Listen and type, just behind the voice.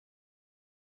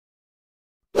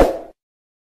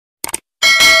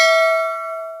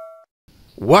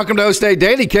Welcome to OState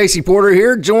Daily. Casey Porter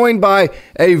here, joined by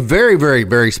a very, very,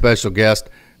 very special guest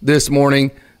this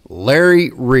morning, Larry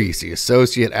Reece, the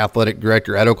Associate Athletic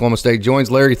Director at Oklahoma State.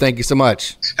 Joins Larry. Thank you so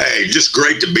much. Hey, just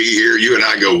great to be here. You and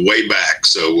I go way back,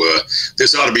 so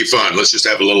this ought to be fun. Let's just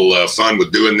have a little fun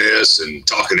with doing this and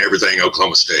talking everything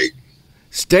Oklahoma State.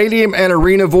 Stadium and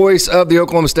arena voice of the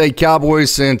Oklahoma State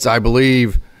Cowboys since, I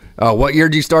believe, what year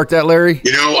did you start that, Larry?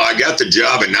 You know, I got the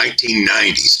job in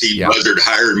 1990. Steve Buzzard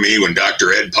hired me when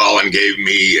Dr. Ed Pollen gave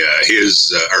me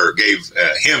gave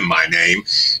him my name,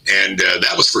 and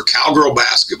that was for Cowgirl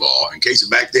basketball. In case of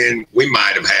back then, we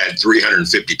might have had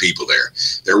 350 people there.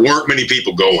 There weren't many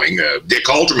people going. Dick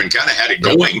Halterman kind of had it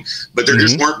going, but there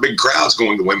just weren't big crowds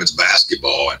going to women's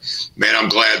basketball. And man, I'm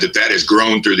glad that has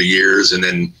grown through the years. And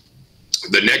then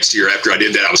the next year after I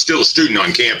did that, I was still a student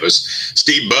on campus.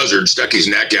 Steve Buzzard stuck his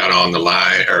neck out on the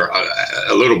line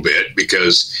a little bit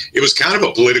because it was kind of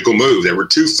a political move. There were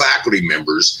two faculty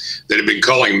members that had been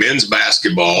calling men's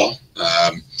basketball,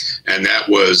 and that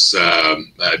was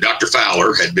Dr.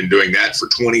 Fowler had been doing that for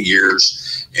 20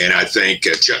 years. And I think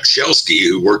Chuck Shelsky,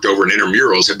 who worked over in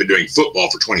intramurals, had been doing football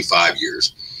for 25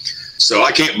 years. So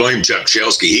I can't blame Chuck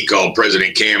Shelsky. He called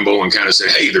President Campbell and kind of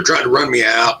said, hey, they're trying to run me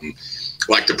out. And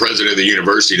like the president of the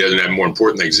university doesn't have more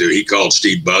important things to do, he called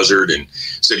Steve Buzzard and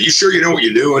said, you sure you know what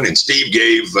you're doing? And Steve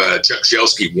gave Chuck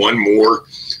Shelsky one more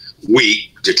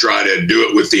week to try to do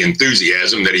it with the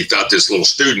enthusiasm that he thought this little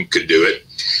student could do it.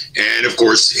 And of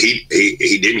course, he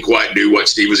didn't quite do what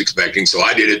Steve was expecting. So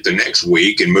I did it the next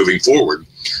week and moving forward.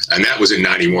 And that was in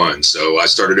 91. So I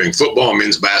started doing football and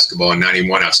men's basketball in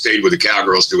 91. I've stayed with the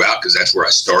Cowgirls throughout because that's where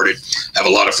I started. Have a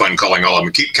lot of fun calling all of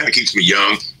them. Kind of keeps me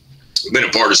young. Been a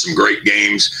part of some great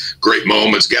games, great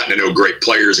moments, gotten to know great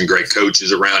players and great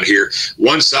coaches around here.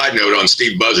 One side note on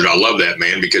Steve Buzzard, I love that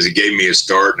man because he gave me a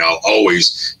start, and I'll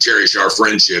always cherish our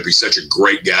friendship. He's such a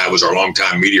great guy, was our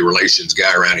longtime media relations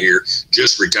guy around here,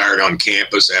 just retired on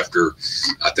campus after,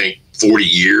 I think, 40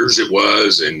 years it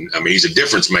was. And I mean, he's a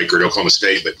difference maker at Oklahoma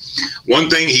State. But one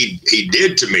thing he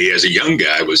did to me as a young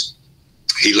guy was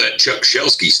he let Chuck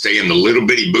Shelsky stay in the little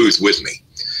bitty booth with me.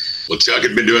 Well, Chuck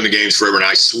had been doing the games forever, and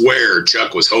I swear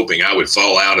Chuck was hoping I would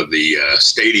fall out of the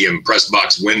stadium press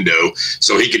box window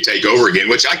so he could take over again,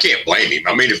 which I can't blame him.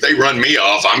 I mean, if they run me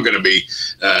off, I'm going to be,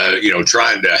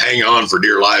 trying to hang on for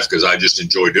dear life because I just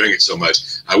enjoy doing it so much.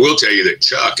 I will tell you that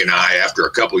Chuck and I, after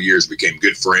a couple of years, became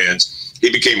good friends.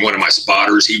 He became one of my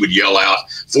spotters. He would yell out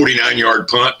 49-yard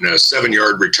punt and a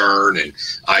 7-yard return, and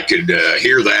I could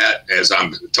hear that as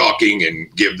I'm talking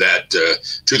and give that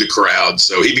to the crowd.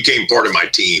 So he became part of my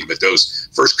team, but those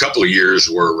first couple of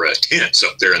years were tense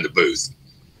up there in the booth.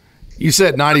 You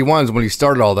said 91 is when you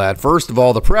started all that. First of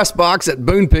all, the press box at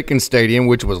Boone Pickens Stadium,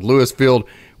 which was Lewis Field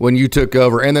when you took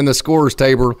over, and then the scorer's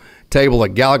table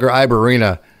at Gallagher-Iba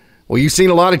Arena. Well, you've seen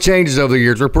a lot of changes over the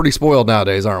years. We're pretty spoiled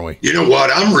nowadays, aren't we? You know what?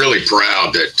 I'm really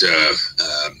proud that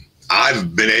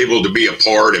I've been able to be a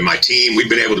part, and my team, we've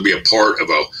been able to be a part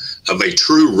of a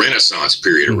true renaissance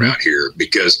period around here.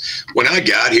 Because when I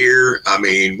got here, I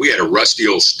mean, we had a rusty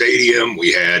old stadium.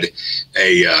 We had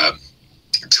a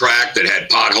track that had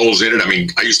potholes in it. I mean,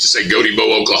 I used to say Goatee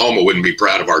Bow, Oklahoma wouldn't be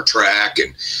proud of our track.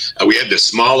 And we had the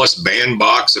smallest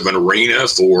bandbox of an arena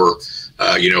for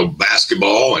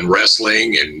basketball and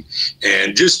wrestling,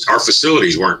 and just our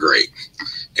facilities weren't great.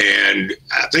 And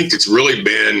I think it's really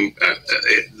been,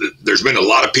 there's been a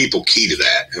lot of people key to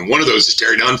that. And one of those is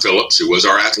Terry Dunn Phillips, who was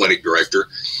our athletic director,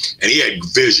 and he had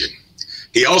vision.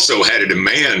 He also had a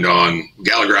demand on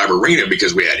Gallagher-Iba Arena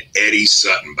because we had Eddie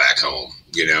Sutton back home.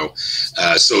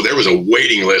 So there was a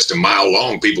waiting list a mile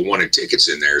long. People wanted tickets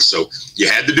in there. So you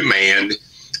had the demand.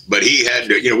 But he had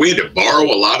to, we had to borrow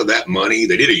a lot of that money.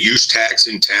 They did a use tax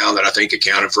in town that I think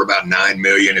accounted for about $9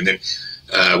 million. And then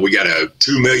we got a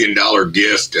 $2 million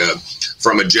gift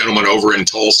from a gentleman over in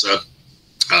Tulsa,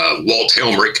 Walt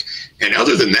Helmrich. And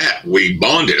other than that, we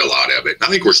bonded a lot of it. I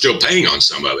think we're still paying on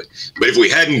some of it. But if we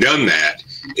hadn't done that,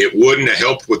 it wouldn't have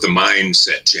helped with the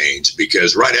mindset change.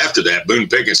 Because right after that, Boone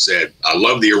Pickens said, I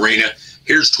love the arena.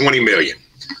 Here's $20 million.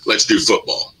 Let's do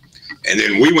football. And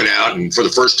then we went out and for the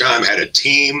first time had a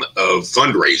team of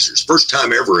fundraisers. First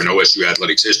time ever in OSU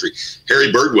athletics history.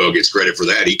 Harry Birdwell gets credit for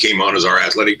that. He came on as our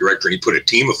athletic director and he put a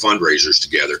team of fundraisers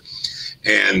together.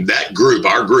 And that group,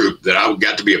 our group that I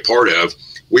got to be a part of,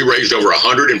 we raised over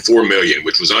 $104 million,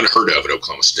 which was unheard of at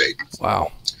Oklahoma State.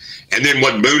 Wow. And then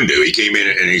what Boone do? He came in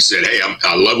and he said, hey,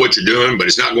 I love what you're doing, but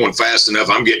it's not going fast enough.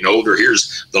 I'm getting older.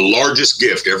 Here's the largest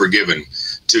gift ever given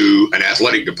to an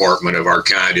athletic department of our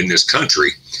kind in this country.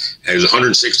 And it was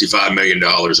 $165 million,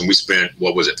 and we spent,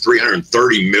 what was it,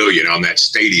 $330 million on that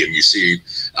stadium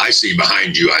I see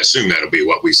behind you. I assume that'll be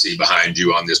what we see behind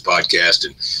you on this podcast,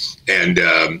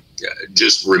 and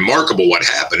just remarkable what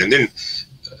happened. And then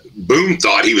Boone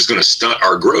thought he was going to stunt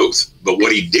our growth, but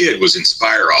what he did was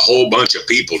inspire a whole bunch of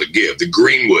people to give. The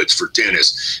Greenwoods for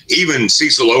tennis, even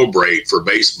Cecil O'Brate for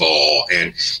baseball,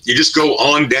 and you just go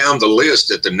on down the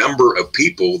list at the number of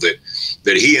people that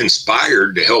he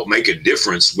inspired to help make a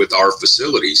difference with our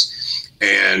facilities.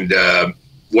 And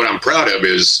what I'm proud of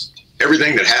is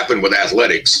everything that happened with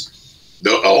athletics.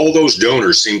 All those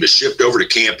donors seem to shift over to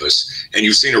campus, and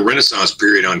you've seen a renaissance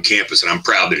period on campus, and I'm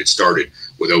proud that it started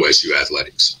with OSU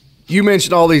athletics. You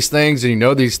mentioned all these things, and you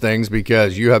know these things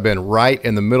because you have been right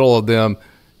in the middle of them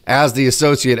as the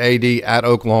associate AD at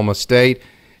Oklahoma State.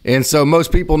 And so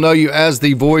most people know you as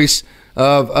the voice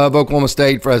of Oklahoma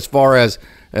State for as far as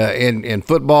in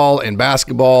football and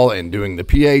basketball and doing the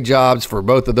PA jobs for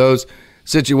both of those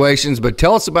situations. But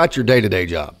tell us about your day-to-day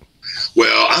job.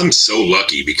 Well, I'm so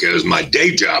lucky because my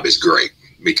day job is great.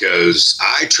 Because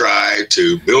I try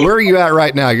to build. Where are you at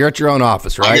right now? You're at your own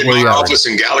office, right? I'm in my office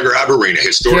in Gallagher-Ibe Arena,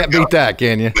 historic. Can't beat that,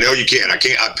 can you? No, you can't. I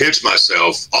can't. I pinch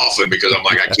myself often because I'm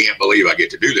like, I can't believe I get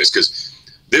to do this because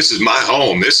this is my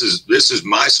home. This is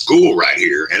my school right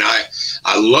here, and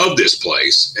I love this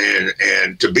place.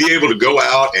 And to be able to go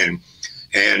out and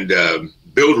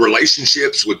build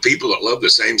relationships with people that love the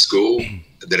same school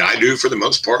that I do for the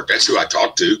most part. That's who I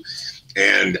talk to.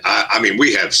 And I mean,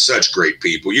 we have such great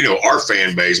people. You know, our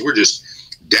fan base, we're just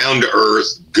down to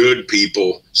earth, good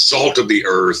people, salt of the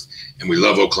earth, and we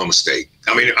love Oklahoma State.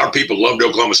 I mean, our people loved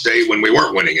Oklahoma State when we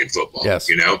weren't winning in football. Yes.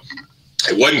 You know,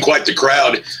 it wasn't quite the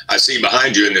crowd I see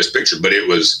behind you in this picture, but it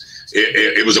was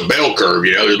a bell curve.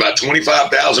 You know, there's about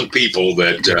 25,000 people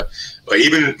that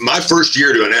even my first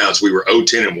year to announce, we were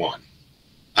 0-10-1.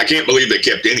 I can't believe they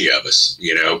kept any of us,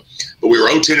 you know, but we were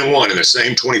 0-10-1 and the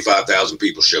same 25,000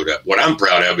 people showed up. What I'm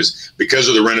proud of is because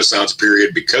of the Renaissance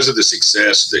period, because of the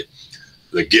success that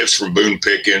the gifts from Boone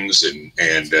Pickens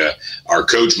and our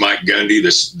coach, Mike Gundy,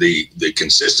 the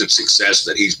consistent success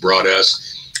that he's brought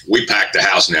us, we packed the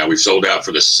house now. We've sold out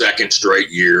for the second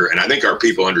straight year. And I think our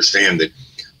people understand that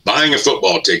buying a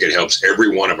football ticket helps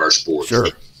every one of our sports. Sure.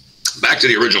 Back to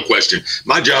the original question,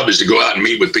 my job is to go out and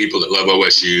meet with people that love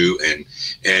OSU,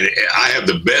 and I have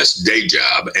the best day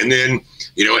job. And then,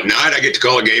 you know, at night I get to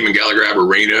call a game in Gallagher-Ibe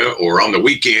Arena, or on the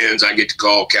weekends I get to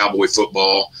call Cowboy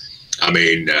football. I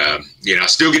mean, you know, I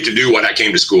still get to do what I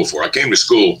came to school for. I came to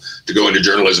school to go into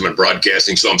journalism and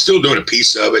broadcasting, so I'm still doing a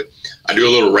piece of it. I do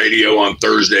a little radio on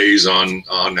Thursdays on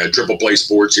Triple Play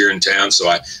Sports here in town,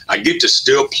 so I get to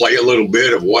still play a little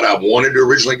bit of what I wanted to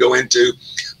originally go into,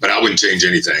 but I wouldn't change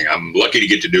anything. I'm lucky to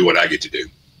get to do what I get to do.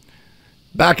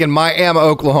 Back in Miami,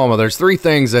 Oklahoma, there's three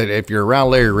things that if you're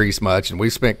around Larry Reece much, and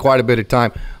we've spent quite a bit of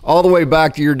time all the way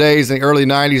back to your days in the early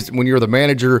 90s when you were the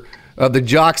manager of the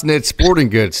Jock Snitch Sporting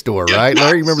Goods store, right?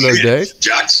 Larry, you remember those days?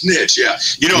 Jock Snitch, yeah.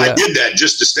 You know, I did that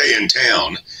just to stay in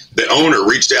town. The owner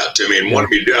reached out to me and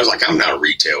wanted me to do it. I was like, I'm not a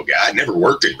retail guy. I never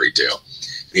worked in retail.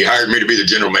 He hired me to be the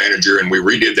general manager, and we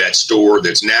redid that store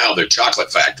that's now the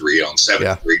Chocolate Factory on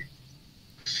 7th Street.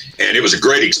 And it was a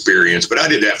great experience, but I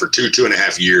did that for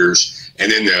 2.5 years. And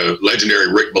then the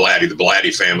legendary Rick Belatti, the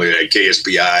Belatti family that had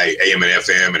KSPI, AM and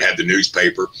FM, and had the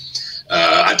newspaper.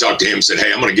 I talked to him and said,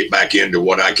 hey, I'm going to get back into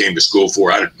what I came to school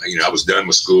for. I was done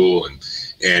with school.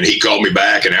 And he called me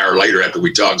back an hour later after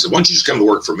we talked and said, why don't you just come to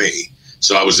work for me?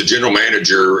 So I was the general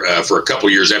manager for a couple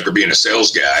years after being a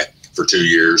sales guy for 2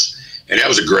 years. And that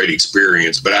was a great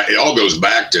experience. But it all goes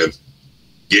back to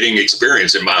getting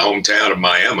experience in my hometown of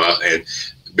Miami. And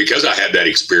because I had that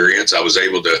experience, I was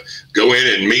able to go in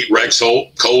and meet Rex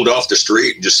Holt cold off the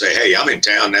street and just say, hey, I'm in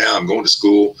town now. I'm going to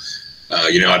school.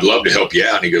 I'd love to help you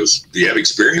out. And he goes, do you have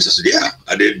experience? I said, yeah,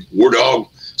 I did War Dog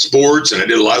Sports, and I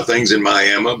did a lot of things in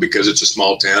Miami because it's a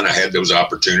small town. I had those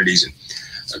opportunities. And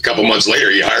a couple months later,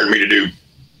 he hired me to do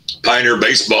Pioneer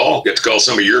Baseball, get to call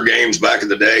some of your games back in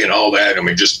the day and all that. I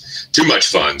mean, just too much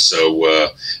fun.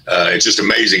 So it's just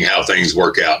amazing how things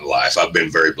work out in life. I've been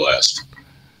very blessed.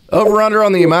 Over under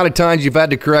on the amount of times you've had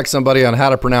to correct somebody on how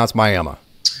to pronounce Miami.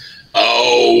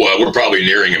 Oh, we're probably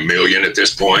nearing 1 million at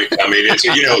this point. I mean, it's,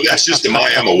 that's just the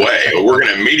Miami way. We're going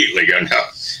to immediately go, no,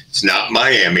 it's not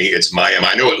Miami, it's Miami.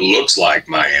 I know it looks like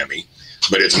Miami,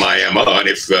 but it's Miami. And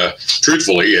if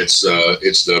truthfully, it's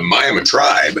the Miami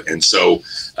tribe. And so,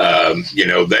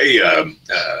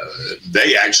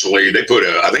 they actually put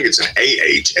I think it's an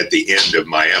AH at the end of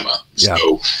Miami. Yeah.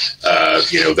 So,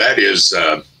 that is,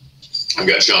 I've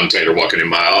got Sean Taylor walking in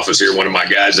my office here, one of my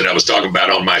guys that I was talking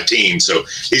about on my team. So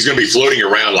he's going to be floating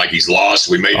around like he's lost.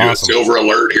 We may do a silver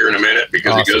alert here in a minute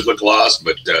because he does look lost.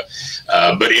 But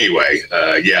anyway,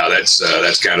 yeah,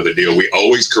 that's kind of the deal. We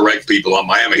always correct people on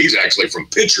Miami. He's actually from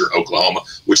Pitcher, Oklahoma,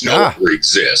 which no longer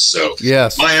exists. So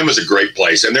yes, Miami's a great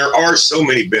place. And there are so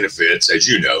many benefits, as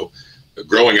you know,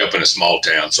 growing up in a small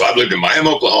town. So I've lived in Miami,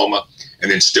 Oklahoma,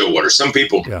 and then Stillwater. Some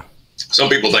people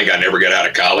think I never got out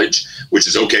of college, which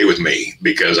is okay with me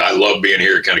because I love being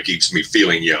here. It kind of keeps me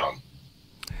feeling young.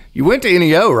 You went to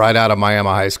NEO right out of Miami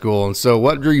High School, and so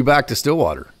what drew you back to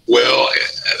Stillwater? Well,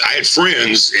 I had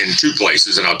friends in two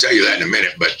places, and I'll tell you that in a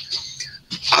minute, but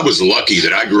I was lucky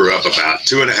that I grew up about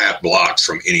 2.5 blocks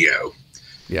from NEO.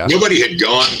 Yeah. Nobody had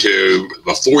gone to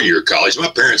a 4-year college.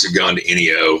 My parents had gone to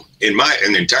NEO. In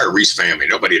the entire Reece family,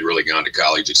 nobody had really gone to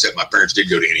college except my parents did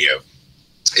go to NEO.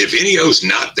 If NEO's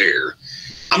not there,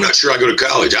 I'm not sure I go to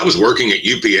college. I was working at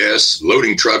UPS,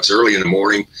 loading trucks early in the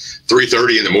morning,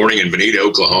 3:30 in the morning in Veneta,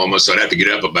 Oklahoma. So I'd have to get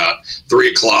up about 3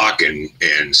 o'clock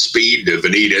and speed to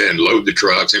Veneta and load the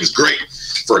trucks. It was great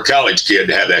for a college kid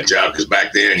to have that job because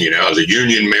back then, I was a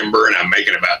union member and I'm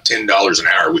making about $10 an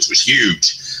hour, which was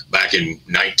huge back in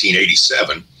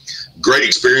 1987. Great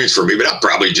experience for me, but I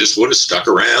probably just would have stuck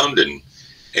around and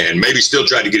maybe still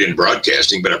tried to get into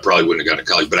broadcasting, but I probably wouldn't have gone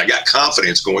to college. But I got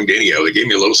confidence going to NEO. They gave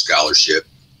me a little scholarship.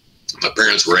 My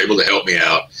parents were able to help me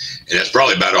out, and that's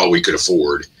probably about all we could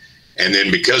afford. And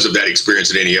then because of that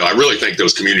experience at NEO, I really think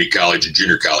those community college and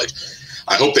junior college,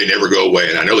 I hope they never go away.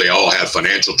 And I know they all have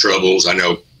financial troubles. I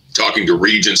know talking to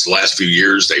regents the last few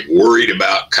years, they've worried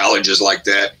about colleges like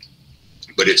that.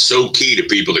 But it's so key to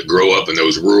people that grow up in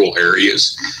those rural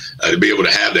areas to be able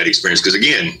to have that experience. Because,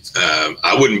 again,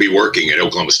 I wouldn't be working at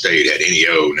Oklahoma State had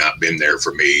NEO not been there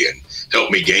for me and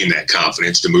helped me gain that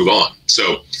confidence to move on.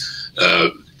 So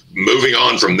moving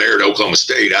on from there to Oklahoma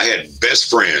State, I had best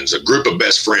friends, a group of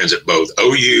best friends at both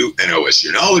OU and OSU.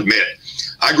 And I'll admit,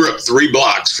 I grew up 3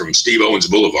 blocks from Steve Owens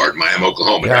Boulevard in Miami,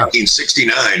 Oklahoma. Yeah.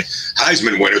 1969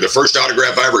 Heisman winner. The first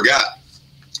autograph I ever got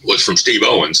was from Steve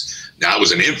Owens. Now, I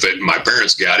was an infant, and my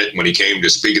parents got it when he came to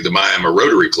speak at the Miami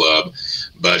Rotary Club.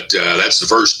 But that's the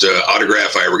first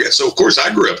autograph I ever got. So, of course,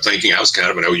 I grew up thinking I was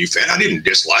kind of an OU fan. I didn't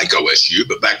dislike OSU,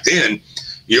 but back then,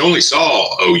 you only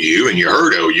saw OU and you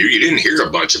heard OU. You didn't hear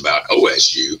a bunch about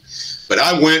OSU. But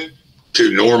I went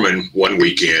to Norman one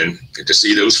weekend to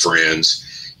see those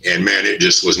friends, and, man, it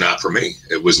just was not for me.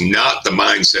 It was not the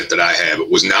mindset that I have.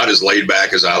 It was not as laid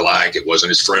back as I like. It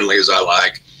wasn't as friendly as I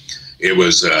like. It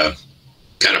was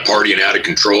kind of partying out of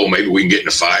control. Maybe we can get in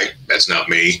a fight. That's not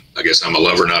me. I guess I'm a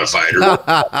lover, not a fighter. But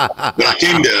I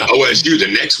came to OSU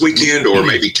the next weekend or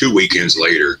maybe 2 weekends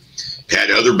later,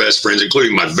 had other best friends,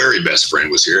 including my very best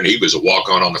friend was here, and he was a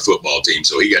walk-on the football team.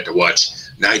 So he got to watch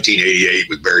 1988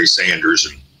 with Barry Sanders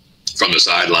and from the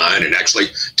sideline and actually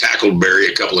tackled Barry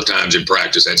a couple of times in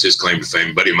practice. That's his claim to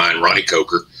fame. A buddy of mine, Ronnie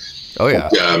Coker. Oh, yeah.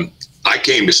 I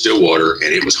came to Stillwater,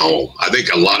 and it was home. I think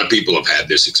a lot of people have had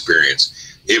this experience.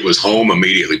 It was home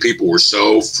immediately. People were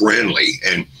so friendly.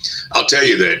 And I'll tell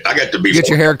you that I got to be... Get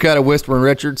your hair cut at Whispering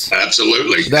Richards?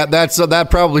 Absolutely. That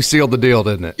probably sealed the deal,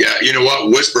 didn't it? Yeah, you know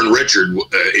what? Whispering Richard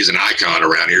is an icon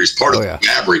around here. He's part of the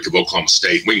fabric of Oklahoma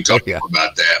State. We can talk more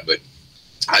about that, but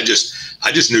I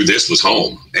just knew this was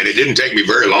home. And it didn't take me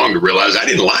very long to realize I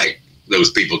didn't like those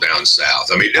people down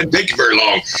south. I mean, it didn't take you very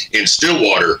long in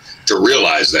Stillwater to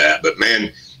realize that. But,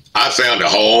 man, I found a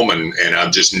home, and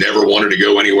I've just never wanted to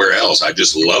go anywhere else. I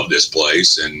just love this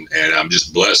place, and I'm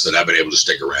just blessed that I've been able to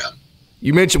stick around.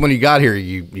 You mentioned when you got here,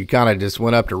 you kind of just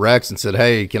went up to Rex and said,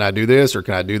 hey, can I do this or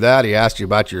can I do that? He asked you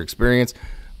about your experience.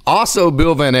 Also,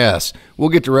 Bill Van Ness. We'll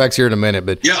get to Rex here in a minute,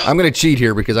 but I'm going to cheat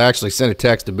here because I actually sent a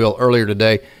text to Bill earlier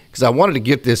today because I wanted to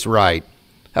get this right.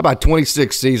 How about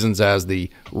 26 seasons as the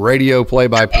radio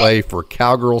play-by-play for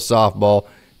Cowgirl softball,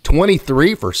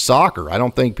 23 for soccer? I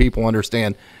don't think people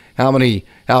understand how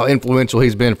influential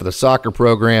he's been for the soccer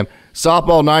program.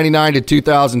 Softball 99 to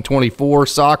 2024,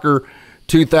 soccer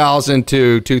 2000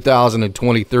 to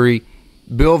 2023.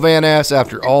 Bill Van Ness,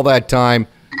 after all that time,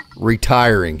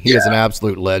 retiring. He is an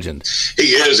absolute legend.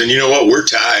 He is, and you know what? We're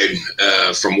tied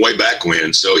from way back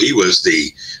when. So he was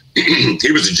the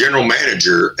general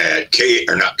manager at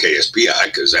not KSPI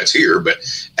because that's here, but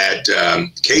at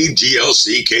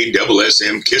KGLC,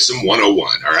 KSSM, KISM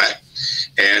 101. All right.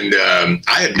 And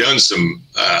I had done some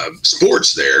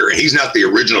sports there, and he's not the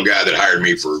original guy that hired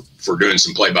me for doing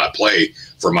some play-by-play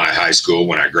for my high school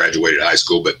when I graduated high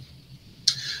school, but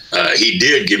he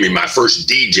did give me my first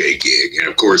DJ gig. And,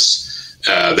 of course,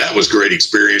 that was great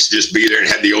experience. Just be there and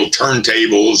had the old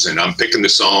turntables, and I'm picking the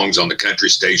songs on the country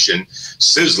station,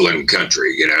 sizzling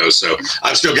country, So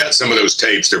I've still got some of those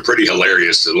tapes. They're pretty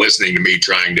hilarious. Listening to me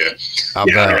trying to, I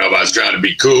don't know if I was trying to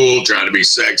be cool, trying to be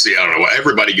sexy. I don't know.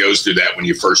 Everybody goes through that when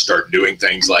you first start doing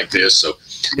things like this. So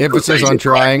emphasis on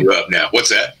trying. Up now. What's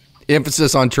that?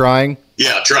 Emphasis on trying.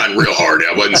 Yeah, trying real hard.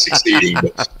 I wasn't succeeding,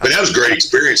 but that was a great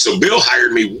experience. So Bill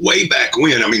hired me way back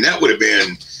when. I mean, that would have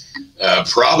been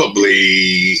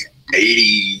probably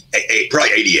 88,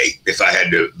 probably 88 if I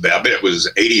had to. I bet it was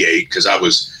 88 because I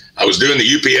was doing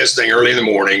the UPS thing early in the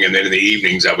morning, and then in the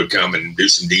evenings I would come and do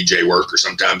some DJ work, or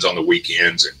sometimes on the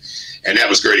weekends, and that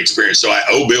was a great experience. So I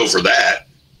owe Bill for that.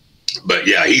 But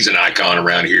yeah, he's an icon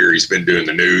around here. He's been doing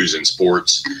the news and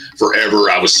sports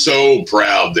forever. I was so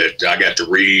proud that I got to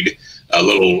read a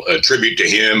little tribute to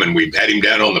him, and we had him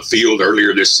down on the field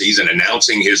earlier this season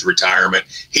announcing his retirement.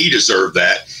 He deserved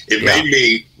that. It made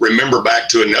me remember back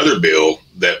to another Bill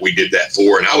that we did that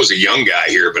for, and I was a young guy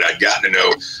here, but I'd gotten to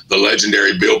know the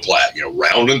legendary Bill Platt,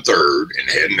 rounding third and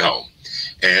heading home.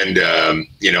 And,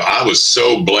 I was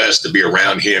so blessed to be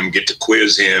around him, get to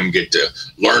quiz him, get to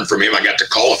learn from him. I got to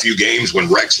call a few games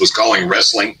when Rex was calling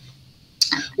wrestling,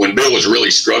 when Bill was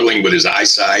really struggling with his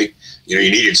eyesight. You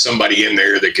needed somebody in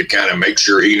there that could kind of make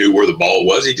sure he knew where the ball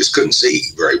was. He just couldn't see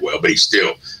very well, but he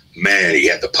still, man, he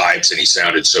had the pipes and he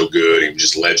sounded so good. He was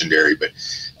just legendary. But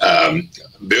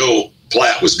Bill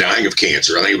Platt was dying of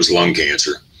cancer. I think it was lung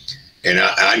cancer. And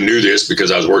I knew this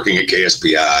because I was working at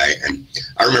KSPI. And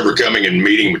I remember coming and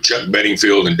meeting with Chuck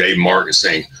Bedingfield and Dave Martin and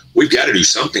saying, we've got to do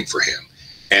something for him.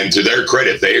 And to their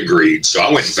credit, they agreed. So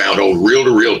I went and found old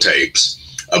reel-to-reel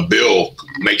tapes of Bill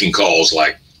making calls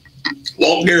like,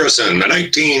 Walt Garrison,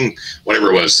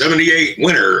 the 78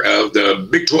 winner of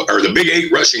the Big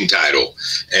 8 rushing title,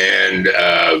 and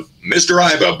Mr.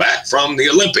 Iba back from the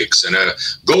Olympics and a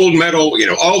gold medal,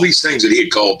 all these things that he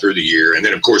had called through the year. And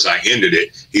then, of course, I ended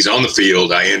it. He's on the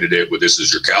field. I ended it with, this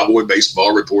is your Cowboy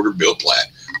baseball reporter, Bill Platt,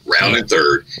 rounding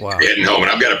third, heading home.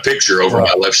 And I've got a picture over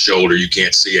my left shoulder. You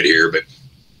can't see it here, but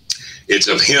it's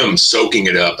of him soaking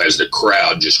it up as the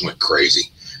crowd just went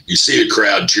crazy. You see the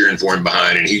crowd cheering for him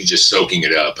behind, and he's just soaking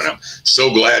it up. And I'm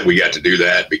so glad we got to do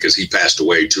that because he passed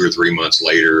away 2 or 3 months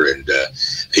later. And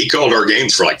he called our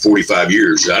games for like 45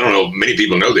 years. I don't know, many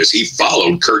people know this. He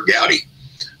followed Kurt Gowdy.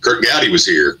 Kurt Gowdy was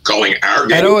here calling our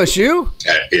games. At OSU?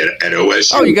 At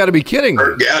OSU. Oh, you got to be kidding me.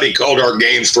 Kurt Gowdy called our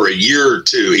games for a year or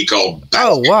two. He called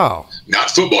basketball. Oh, wow. Not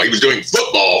football. He was doing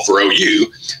football for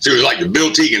OU. So he was like the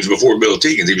Bill Tegans before Bill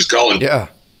Tegans. He was calling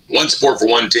one sport for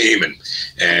one team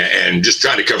and just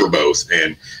trying to cover both.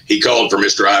 And he called for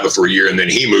Mr. Iba for a year, and then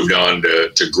he moved on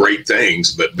to great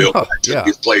things. But Bill took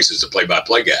his place as the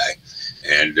play-by-play guy.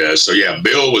 And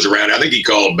Bill was around. I think he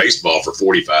called baseball for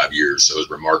 45 years, so it was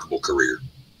a remarkable career.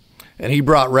 And he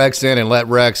brought Rex in and let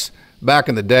Rex, back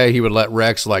in the day, he would let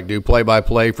Rex do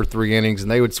play-by-play for 3 innings,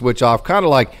 and they would switch off, kind of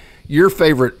like your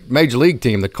favorite Major League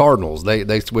team, the Cardinals.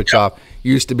 They switch off.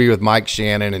 Used to be with Mike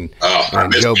Shannon and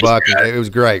Joe Buck. It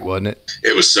was great, wasn't it?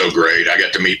 It was so great. I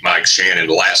got to meet Mike Shannon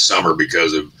last summer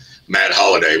because of Matt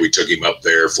Holliday. We took him up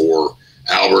there for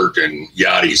Albert and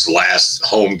Yachty's last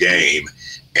home game.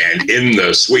 And in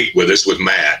the suite with us with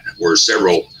Matt were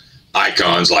several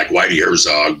icons like Whitey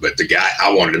Herzog, but the guy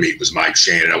I wanted to meet was Mike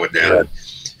Shannon. I went down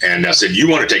and I said, you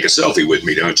want to take a selfie with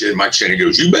me, don't you? And Mike Shannon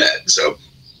goes, you bet. So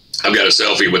I've got a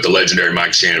selfie with the legendary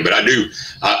Mike Shannon, but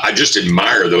I just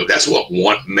admire, though. That's what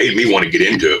made me want to get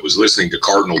into it, was listening to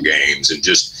Cardinal games. And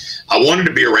I wanted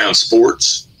to be around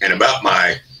sports. And about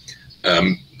my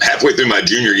halfway through my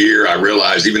junior year, I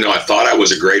realized, even though I thought I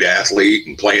was a great athlete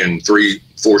and playing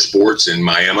 3-4 sports in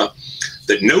Miami,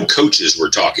 that no coaches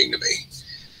were talking to me.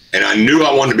 And I knew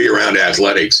I wanted to be around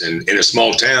athletics. And in a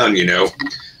small town,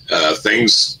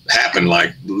 things happen,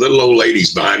 like little old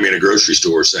ladies behind me in a grocery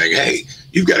store saying, hey,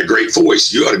 you've got a great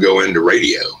voice. You ought to go into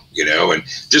radio, and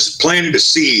just planted a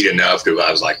seed enough that I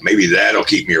was like, maybe that'll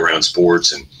keep me around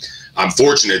sports. And I'm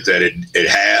fortunate that it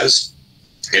has.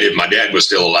 And if my dad was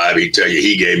still alive, he'd tell you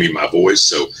he gave me my voice.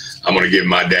 So I'm going to give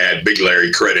my dad, Big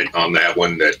Larry, credit on that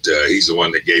one, that he's the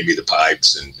one that gave me the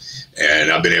pipes.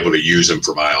 And I've been able to use them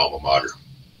for my alma mater.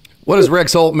 What has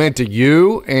Rex Holt meant to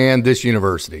you and this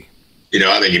university?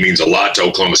 I think he means a lot to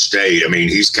Oklahoma State. I mean,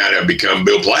 he's kind of become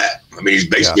Bill Platt. I mean, he's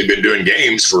basically been doing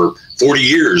games for 40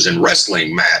 years and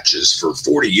wrestling matches for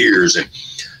 40 years. And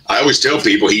I always tell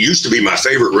people he used to be my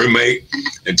favorite roommate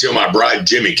until my bride,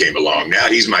 Jimmy, came along. Now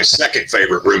he's my second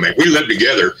favorite roommate. We lived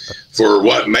together for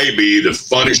what may be the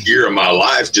funnest year of my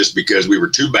life, just because we were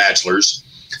 2 bachelors.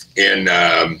 And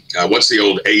what's the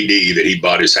old AD that he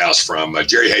bought his house from?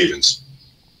 Jerry Havens.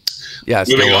 Yeah,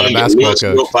 still on a basketball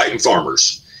coach. Fighting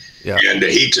Farmers. Yeah. And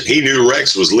he knew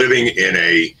Rex was living in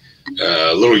a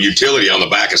little utility on the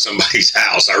back of somebody's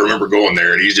house. I remember going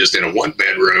there, and he's just in a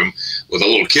one-bedroom with a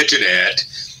little kitchenette.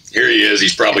 Here he is.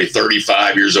 He's probably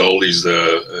 35 years old. He's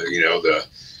the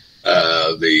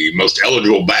most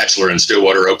eligible bachelor in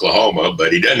Stillwater, Oklahoma,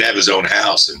 but he doesn't have his own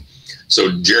house. And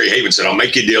so Jerry Haven said, I'll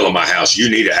make you a deal on my house. You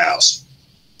need a house.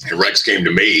 And Rex came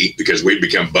to me because we'd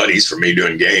become buddies from me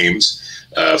doing games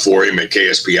for him at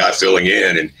KSPI, filling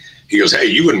in. And he goes, hey,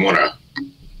 you wouldn't want to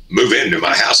move into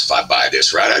my house if I buy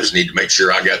this, right? I just need to make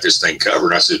sure I got this thing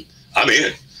covered. I said, I'm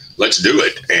in. Let's do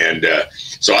it. And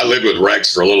so I lived with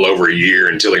Rex for a little over a year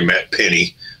until he met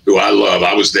Penny, who I love.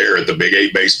 I was there at the Big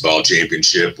 8 baseball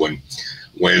championship when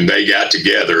they got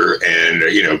together, and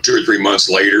 2 or 3 months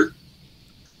later,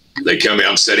 they come out.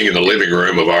 I'm sitting in the living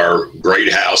room of our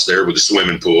great house there with a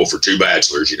swimming pool for 2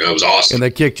 bachelors. It was awesome. And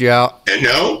they kicked you out. And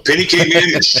no, Penny came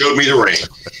in and showed me the ring.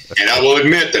 And I will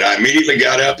admit that I immediately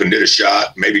got up and did a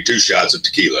shot, maybe 2 shots of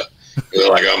tequila. They're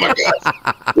like, oh my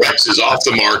God, Rex is off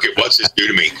the market. What's this do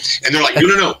to me? And they're like,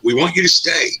 no, we want you to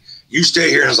stay. You stay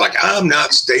here. And I was like, I'm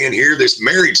not staying here. This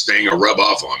marriage thing will rub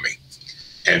off on me.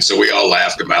 And so we all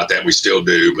laughed about that. We still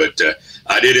do. But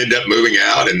I did end up moving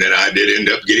out, and then I did end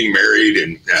up getting married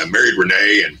and married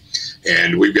Renee.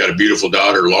 And we've got a beautiful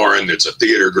daughter, Lauren, that's a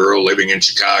theater girl living in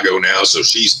Chicago now. So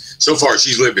she's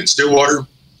lived in Stillwater,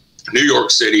 New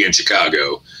York City, and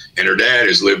Chicago. And her dad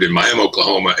has lived in Miami,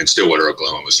 Oklahoma, and Stillwater,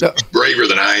 Oklahoma. So she's braver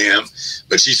than I am,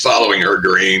 but she's following her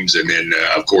dreams. And then,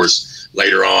 of course,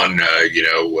 later on,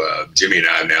 Jimmy and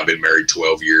I have now been married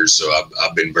 12 years, so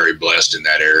I've been very blessed in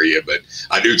that area. But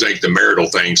I do think the marital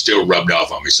thing still rubbed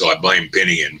off on me, so I blame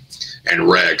Penny and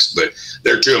Rex. But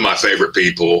they're 2 of my favorite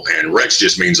people, and Rex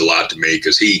just means a lot to me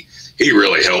because he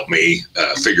really helped me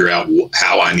figure out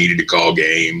how I needed to call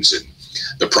games and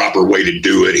the proper way to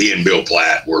do it. He and Bill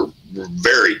Platt were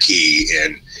very key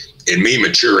in me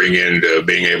maturing into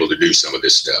being able to do some of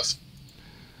this stuff.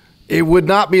 It would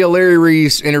not be a Larry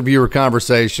Reece interview or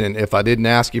conversation if I didn't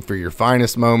ask you for your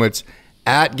finest moments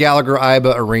at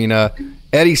Gallagher-Iba Arena.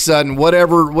 Eddie Sutton,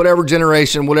 whatever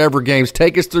generation, whatever games,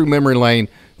 take us through memory lane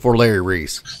for Larry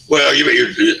Reece. Well,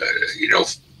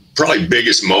 probably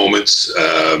biggest moments.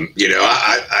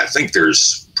 I think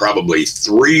there's probably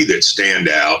 3 that stand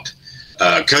out.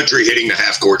 Country hitting the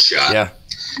half-court shot. Yeah.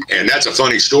 And that's a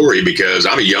funny story because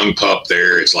I'm a young pup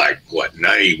there. It's like,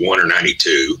 91 or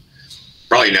 92?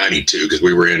 Probably 92 because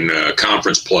we were in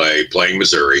conference play playing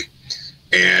Missouri.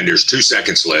 And there's 2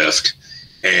 seconds left.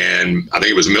 And I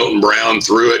think it was Milton Brown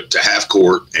threw it to half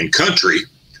court, and Country,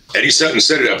 Eddie Sutton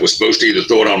set it up, was supposed to either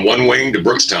throw it on one wing to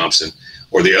Brooks Thompson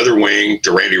or the other wing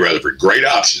to Randy Rutherford. Great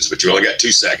options, but you only got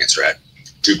 2 seconds, right?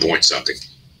 2 point something.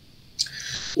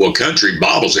 Well, Country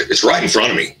bobbles it. It's right in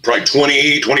front of me, probably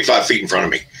 20, 25 feet in front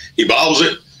of me. He bobbles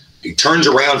it. He turns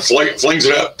around, flings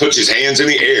it up, puts his hands in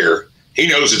the air. He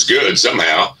knows it's good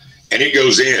somehow, and it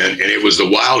goes in, and it was the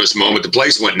wildest moment. The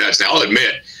place went nuts. Now, I'll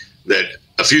admit that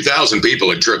a few thousand people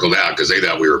had trickled out because they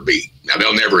thought we were beat. Now,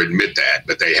 they'll never admit that,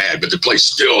 but they had. But the place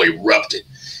still erupted.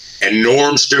 And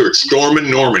Norm Stewart, Stormin'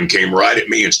 Norman, came right at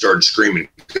me and started screaming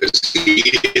because he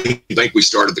didn't think we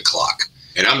started the clock.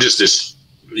 And I'm just this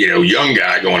young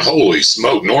guy going, holy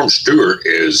smoke, Norm Stewart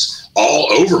is all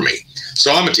over me.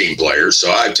 So I'm a team player,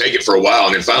 so I take it for a while,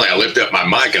 and then finally I lift up my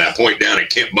mic and I point down at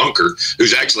Kent Bunker,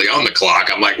 who's actually on the clock.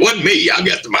 I'm like, wasn't me, I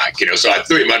got the mic, so I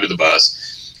threw him under the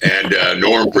bus, and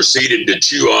Norm proceeded to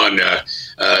chew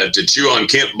on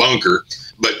Kent Bunker.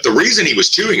 But the reason he was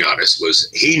chewing on us was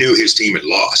he knew his team had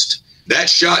lost. That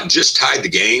shot just tied the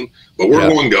game, but we're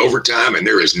going to overtime, and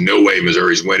there is no way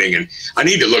Missouri's winning. And I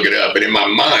need to look it up. And in my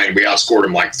mind, we outscored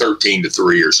them like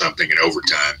 13-3 or something in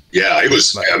overtime. Yeah, it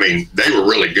was. I mean, they were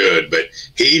really good, but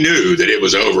he knew that it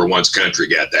was over once Country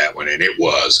got that one, and it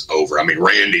was over. I mean,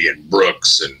 Randy and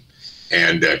Brooks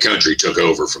and Country took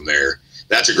over from there.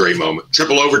 That's a great moment.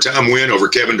 Triple overtime win over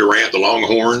Kevin Durant, the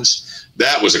Longhorns.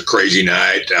 That was a crazy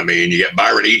night. I mean, you got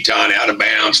Byron Eaton out of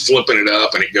bounds, flipping it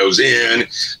up, and it goes in.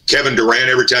 Kevin Durant,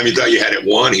 every time you thought you had it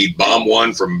won, he'd bomb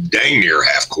one from dang near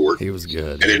half court. He was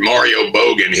good. And then Mario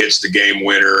Bogan hits the game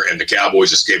winner, and the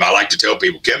Cowboys escape. I like to tell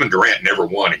people, Kevin Durant never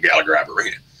won in Gallagher-Iba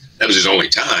Arena. That was his only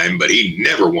time, but he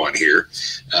never won here.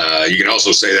 You can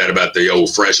also say that about the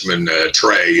old freshman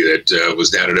Trey that was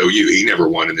down at OU. He never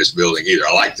won in this building either.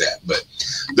 I like that. But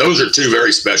those are 2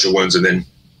 very special ones. And then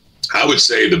I would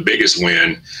say the biggest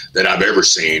win that I've ever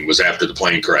seen was after the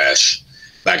plane crash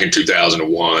back in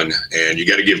 2001. And you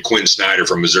got to give Quinn Snyder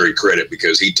from Missouri credit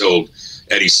because he told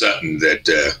Eddie Sutton that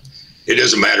it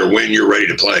doesn't matter when you're ready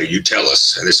to play, you tell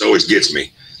us. And this always gets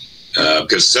me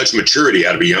because such maturity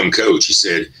out of a young coach. He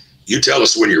said, you tell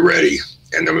us when you're ready,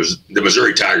 and the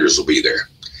Missouri Tigers will be there.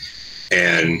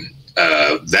 And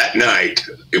that night,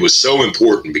 it was so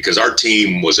important because our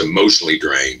team was emotionally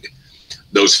drained.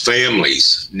 Those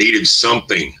families needed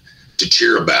something to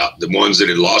cheer about. The ones that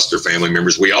had lost their family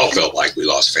members, we all felt like we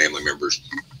lost family members.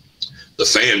 The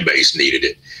fan base needed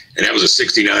it. And that was a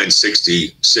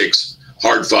 69-66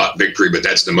 hard-fought victory, but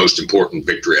that's the most important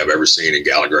victory I've ever seen in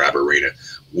Gallagher-Iba Arena.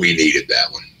 We needed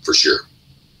that one, for sure.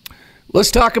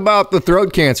 Let's talk about the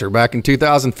throat cancer back in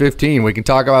 2015. We can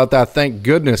talk about that, thank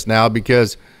goodness, now,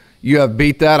 because you have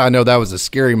beat that. I know that was a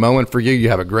scary moment for you. You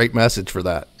have a great message for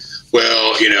that.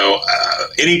 Well, you know,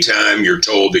 anytime you're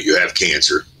told that you have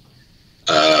cancer,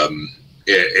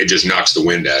 it just knocks the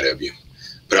wind out of you.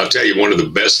 But I'll tell you, one of the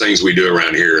best things we do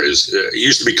around here is, it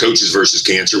used to be Coaches versus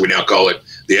Cancer. We now call it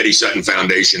the Eddie Sutton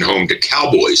Foundation, home to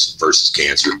Cowboys versus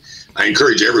Cancer. I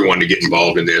encourage everyone to get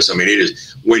involved in this. I mean, it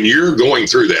is, when you're going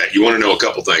through that, you want to know a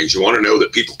couple things. You want to know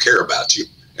that people care about you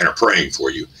and are praying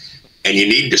for you, and you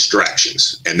need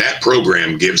distractions. And that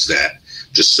program gives that.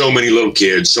 Just so many little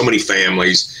kids, so many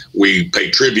families. We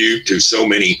pay tribute to so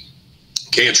many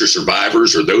cancer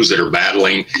survivors or those that are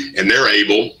battling, and they're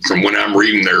able, from when I'm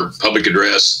reading their public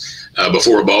address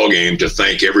before a ball game, to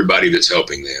thank everybody that's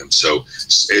helping them. So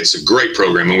it's a great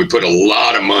program, and we put a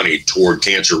lot of money toward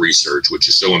cancer research, which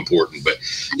is so important. But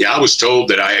yeah, I was told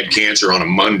that I had cancer on a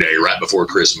Monday right before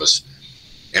Christmas,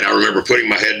 and I remember putting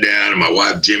my head down and my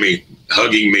wife Jimmy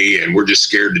hugging me, and we're just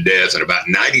scared to death. And about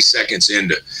 90 seconds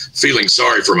into feeling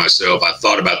sorry for myself, I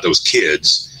thought about those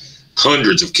kids,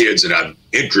 hundreds of kids that I've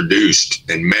introduced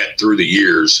and met through the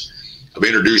years. I've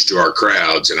introduced to our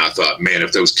crowds, and I thought, man,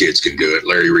 if those kids can do it,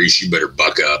 Larry Reece, you better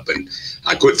buck up. And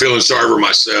I quit feeling sorry for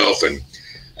myself, and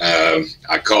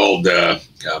I called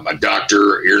my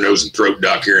doctor, ear, nose, and throat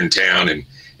doc here in town,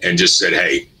 and just said,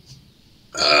 hey,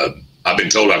 I've been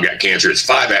told I've got cancer. It's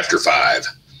 5 after 5.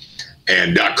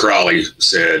 And Doc Crawley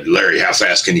said, Larry, how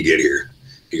fast can you get here?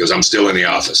 He goes, I'm still in the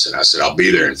office. And I said, I'll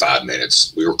be there in 5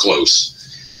 minutes. We were close.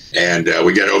 And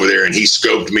we got over there, and he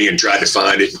scoped me and tried to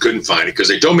find it and couldn't find it because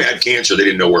they told me I had cancer. They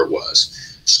didn't know where it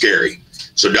was. Scary.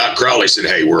 So Doc Crawley said,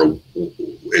 hey,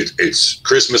 it's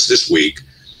Christmas this week.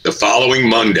 The following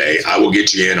Monday, I will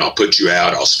get you in. I'll put you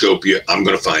out. I'll scope you. I'm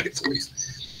going to find it for you.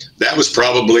 That was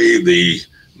probably the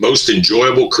most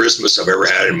enjoyable Christmas I've ever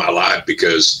had in my life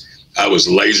because I was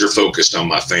laser focused on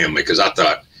my family, because I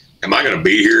thought, am I going to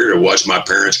be here to watch my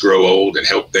parents grow old and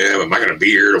help them? Am I going to be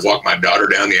here to walk my daughter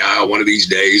down the aisle one of these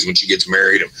days when she gets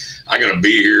married? Am I going to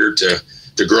be here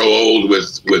to grow old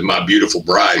with my beautiful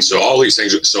bride? So all these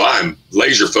things. So I'm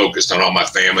laser focused on all my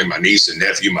family, my niece and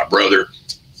nephew, my brother.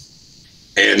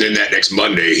 And then that next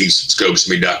Monday, he scopes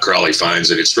me. Doc Crawley finds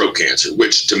that it's throat cancer,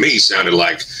 which to me sounded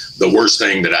like the worst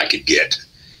thing that I could get.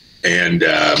 And,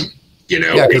 you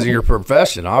know, yeah, because of your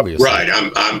profession, obviously. Right.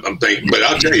 I'm thinking, but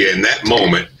I'll tell you, in that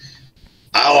moment,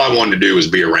 all I wanted to do was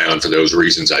be around for those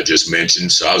reasons I just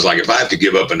mentioned. So I was like, if I have to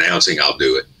give up announcing, I'll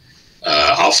do it.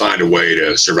 I'll find a way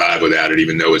to survive without it,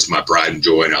 even though it's my pride and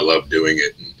joy and I love doing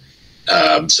it.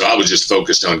 And, so I was just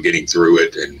focused on getting through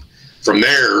it. And from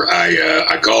there,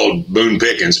 I called Boone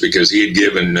Pickens because he had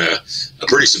given a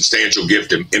pretty substantial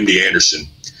gift to MD Anderson.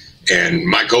 And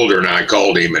Mike Holder and I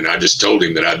called him, and I just told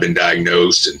him that I'd been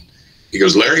diagnosed. And he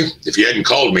goes, Larry, if you hadn't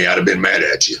called me, I'd have been mad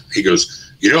at you. He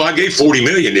goes, you know, I gave $40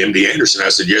 million to MD Anderson. I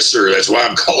said, yes, sir. That's why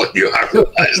I'm calling you. I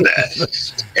realize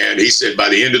that. And he said, by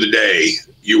the end of the day,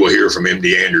 you will hear from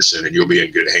MD Anderson and you'll be in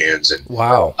good hands. And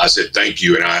wow. I said, thank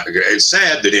you. And it's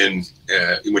sad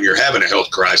that when you're having a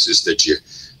health crisis that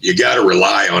you got to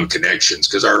rely on connections,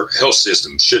 because our health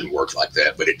system shouldn't work like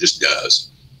that, but it just does.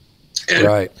 And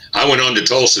right. I went on to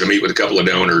Tulsa to meet with a couple of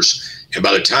donors. And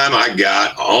by the time I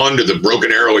got onto the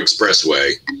Broken Arrow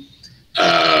Expressway,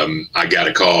 I got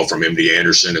a call from MD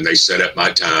Anderson, and they set up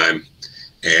my time.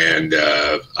 And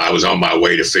I was on my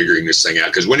way to figuring this thing out.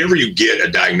 Because whenever you get a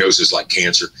diagnosis like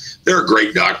cancer, there are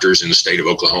great doctors in the state of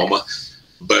Oklahoma,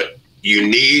 but you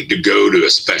need to go to a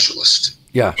specialist.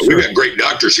 Yeah, sure. We've got great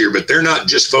doctors here, but they're not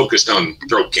just focused on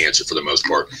throat cancer for the most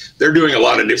part. They're doing a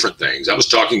lot of different things. I was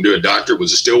talking to a doctor,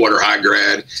 was a Stillwater High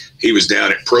grad. He was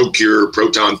down at ProCure,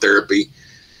 proton therapy.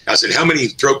 I said, how many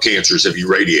throat cancers have you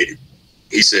radiated?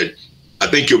 He said, I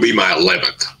think you'll be my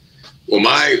 11th. Well,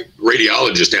 my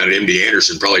radiologist down at MD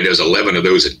Anderson probably does 11 of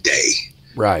those a day.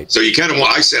 Right. So you kind of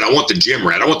want, I said, I want the gym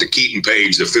rat. I want the Keaton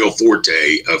Page, the Phil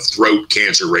Forte of throat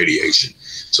cancer radiation.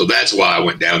 So that's why I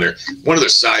went down there. One of the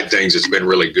side things that's been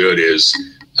really good is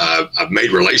I've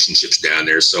made relationships down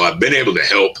there. So I've been able to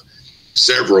help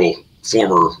several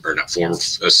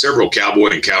several cowboy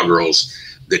and cowgirls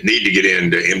that need to get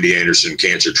into MD Anderson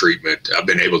cancer treatment. I've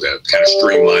been able to kind of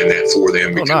streamline that for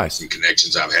them because of some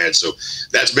connections I've had. So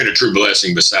that's been a true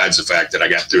blessing, besides the fact that I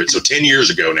got through it. So 10 years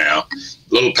ago now,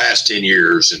 a little past 10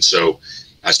 years. And so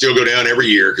I still go down every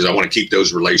year because I want to keep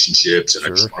those relationships, and I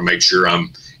just want to make sure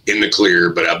I'm in the clear.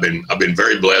 But I've been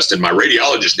very blessed. And my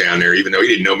radiologist down there, even though he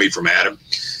didn't know me from Adam,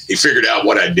 he figured out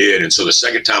what I did. And so the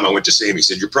second time I went to see him, he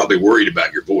said, "You're probably worried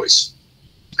about your voice."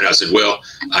 And I said, "Well,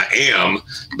 I am,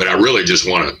 but I really just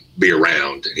want to be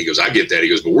around." And he goes, "I get that." He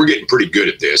goes, "But we're getting pretty good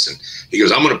at this." And he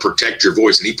goes, "I'm going to protect your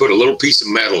voice." And he put a little piece of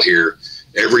metal here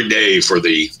every day for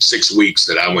the 6 weeks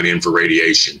that I went in for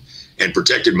radiation and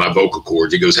protected my vocal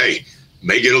cords. He goes, "Hey,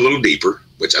 may get a little deeper,"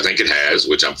 which I think it has,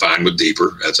 which I'm fine with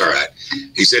deeper. That's all right.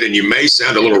 He said, "And you may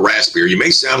sound a little raspy, or you may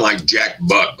sound like Jack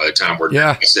Buck by the time we're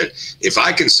done." He said, "If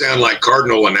I can sound like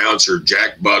Cardinal announcer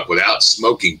Jack Buck without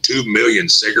smoking 2 million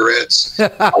cigarettes,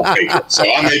 I'll take it." So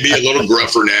I may be a little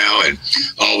gruffer now and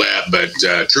all that,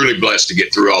 but truly blessed to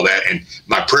get through all that. And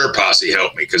my prayer posse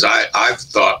helped me, because I've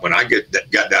thought when I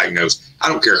got diagnosed, I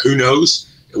don't care who knows.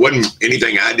 It wasn't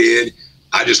anything I did.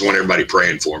 I just want everybody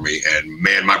praying for me. And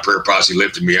man, my prayer posse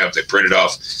lifted me up. They printed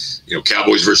off,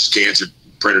 Cowboys versus Cancer,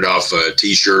 printed off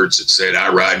T-shirts that said, "I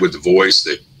ride with the voice."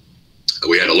 That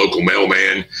we had a local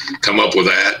mailman come up with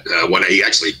that when he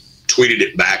actually tweeted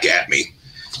it back at me.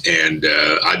 And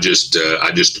I just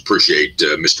appreciate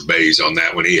Mr. Bays on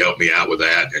that when he helped me out with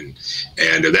that. And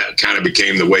that kind of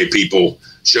became the way people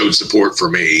showed support for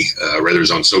me, whether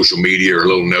it's on social media or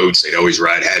little notes. They'd always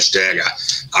write hashtag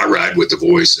I ride with the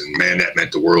voice, and man, that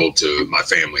meant the world to my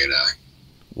family and I.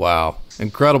 Wow,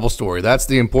 incredible story. That's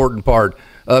the important part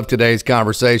of today's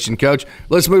conversation. Coach,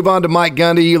 let's move on to Mike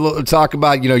Gundy. You talk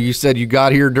about, you said you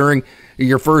got here during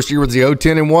your first year was the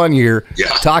 0-10-1 year. Yeah.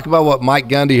 Talk about what Mike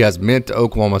Gundy has meant to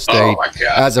Oklahoma State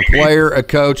as a Amen. player, a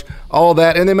coach, all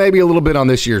that, and then maybe a little bit on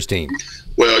this year's team.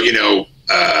 Well,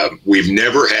 we've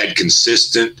never had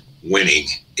consistent winning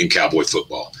in Cowboy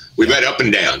football. We've had up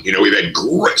and down. We've had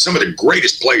some of the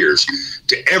greatest players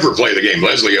to ever play the game.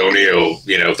 Leslie O'Neal,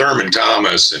 Thurman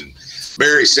Thomas, and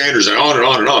Barry Sanders, and on and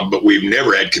on and on. But we've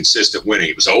never had consistent winning.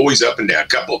 It was always up and down.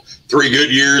 3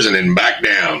 good years and then back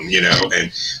down,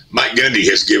 And Mike Gundy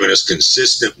has given us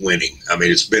consistent winning. I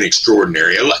mean, it's been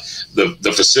extraordinary.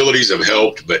 The facilities have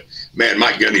helped, but man,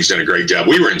 Mike Gundy's done a great job.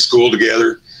 We were in school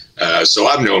together. So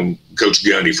I've known Coach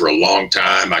Gundy for a long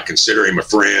time. I consider him a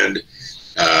friend.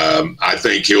 I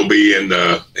think he'll be in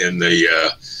the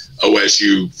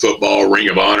OSU football Ring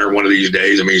of Honor one of these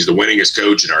days. I mean, he's the winningest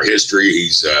coach in our history.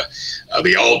 He's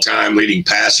the all-time leading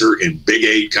passer in Big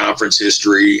 8 conference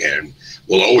history, and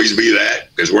will always be that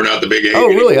because we're not the Big 8. Oh,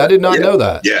 really? I did not know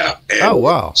that. Yeah. And oh,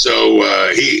 wow.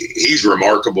 So he's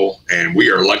remarkable, and we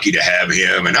are lucky to have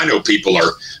him. And I know people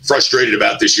are frustrated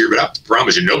about this year, but I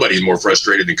promise you, nobody's more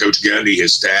frustrated than Coach Gundy,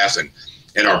 his staff,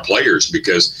 and our players,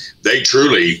 because they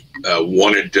truly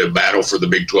wanted to battle for the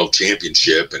Big 12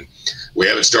 championship. And we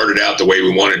haven't started out the way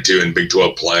we wanted to in Big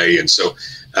 12 play. And so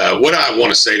what I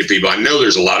want to say to people, I know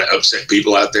there's a lot of upset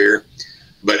people out there,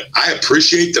 but I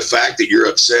appreciate the fact that you're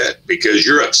upset, because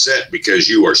you're upset because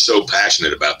you are so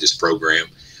passionate about this program.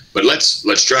 But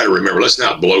let's try to remember, let's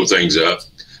not blow things up.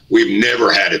 We've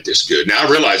never had it this good. Now, I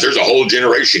realize there's a whole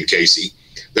generation, Casey,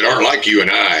 that aren't like you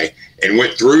and I and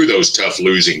went through those tough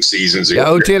losing seasons. Yeah,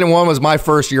 0-10-1 was my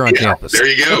first year on campus. There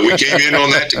you go. We came in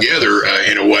on that together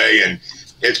in a way, and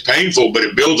it's painful, but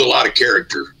it builds a lot of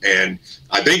character. And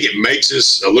I think it makes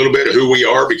us a little bit of who we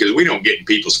are, because we don't get in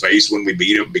people's face when we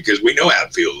beat them, because we know how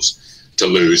it feels to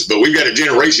lose. But we've got a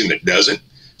generation that doesn't,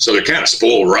 so they're kind of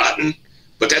spoiled rotten,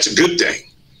 but that's a good thing.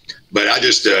 But I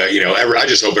just, I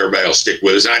just hope everybody will stick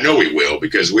with us. I know we will,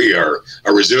 because we are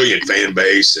a resilient fan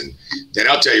base. And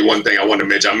I'll tell you one thing I wanted to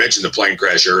mention. I mentioned the plane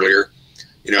crash earlier.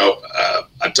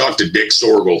 I talked to Dick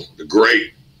Sorgel, the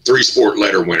great 3-sport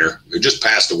letter winner, who just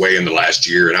passed away in the last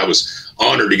year. And I was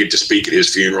honored to get to speak at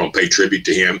his funeral and pay tribute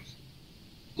to him.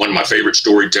 One of my favorite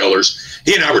storytellers.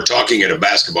 He and I were talking at a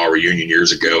basketball reunion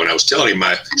years ago, and I was telling him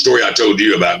my story I told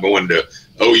you about going to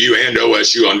OU and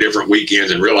OSU on different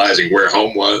weekends and realizing where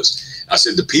home was. I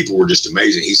said, the people were just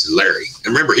amazing. He said, Larry,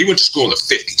 and remember, he went to school in the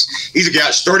 50s. He's a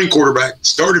guy, starting quarterback,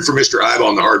 started for Mr. Ive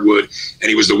on the hardwood, and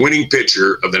he was the winning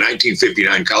pitcher of the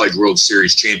 1959 College World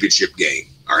Series championship game.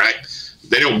 All right?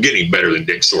 They don't get any better than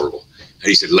Dick Sorgel. And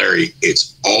he said, Larry,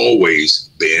 it's always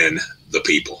been the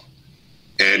people.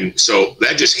 And so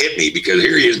that just hit me, because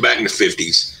here he is back in the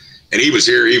 50s, and he was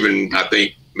here even, I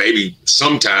think, maybe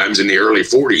sometimes in the early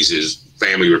 40s, his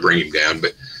family would bring him down.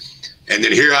 And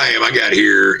then here I am. I got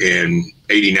here in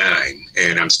 89,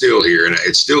 and I'm still here, and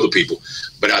it's still the people.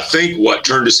 But I think what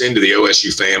turned us into the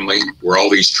OSU family were all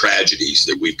these tragedies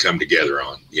that we've come together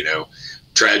on.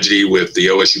 tragedy with the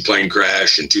OSU plane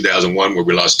crash in 2001, where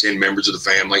we lost 10 members of the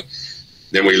family.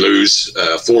 Then we lose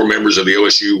 4 members of the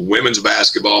OSU women's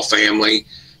basketball family,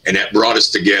 and that brought us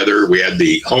together. We had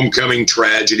the homecoming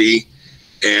tragedy,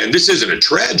 and this isn't a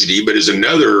tragedy, but is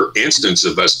another instance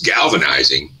of us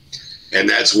galvanizing. And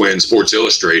that's when Sports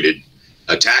Illustrated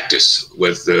attacked us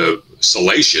with the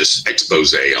salacious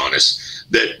expose on us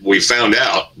that we found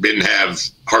out didn't have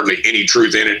hardly any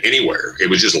truth in it anywhere. It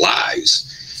was just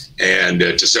lies, and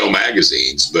to sell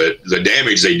magazines. But the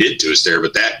damage they did to us there,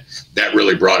 but that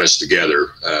really brought us together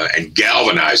and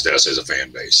galvanized us as a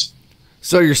fan base.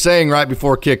 So you're saying right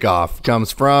before kickoff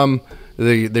comes from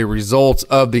the results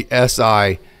of the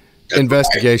SI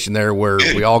investigation there, where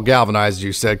we all galvanized,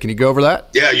 you said. Can you go over that?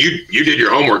 Yeah, you did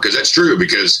your homework, because that's true.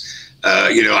 Because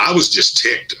I was just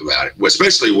ticked about it,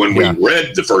 especially when we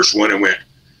read the first one and went,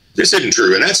 this isn't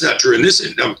true, and that's not true, and this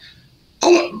isn't.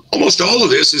 Almost all of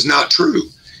this is not true,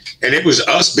 and it was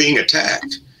us being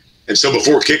attacked. And so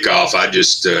before kickoff, I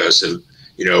just said,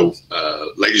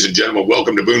 ladies and gentlemen,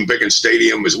 welcome to Boone Pickens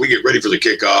Stadium. As we get ready for the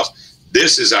kickoff,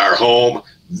 this is our home.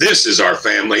 This is our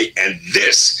family, and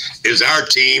this is our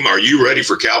team. Are you ready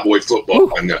for Cowboy football?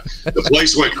 Ooh. And the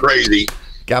place went crazy.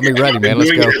 Got me ready, man.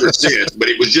 Let's go. It ever since, but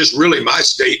it was just really my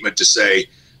statement to say,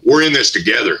 we're in this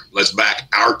together. Let's back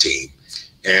our team.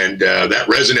 And that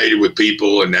resonated with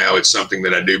people, and now it's something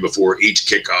that I do before each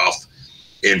kickoff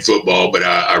in football. But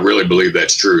I really believe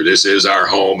that's true. This is our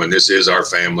home, and this is our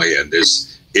family, and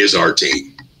this is our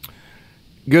team.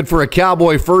 Good for a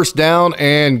Cowboy first down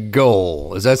and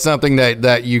goal. Is that something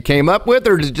that you came up with,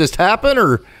 or did it just happen,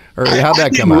 or how'd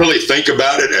that come out? I didn't really think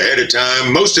about it ahead of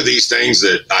time. Most of these things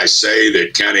that I say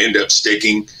that kind of end up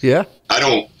sticking, I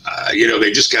don't,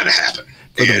 they just kind of happen.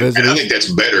 And I think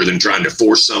that's better than trying to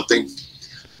force something.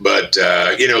 But,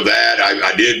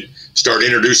 I did start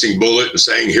introducing Bullet and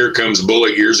saying, here comes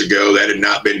Bullet years ago. That had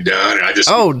not been done. And I just,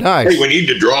 nice. Hey, we need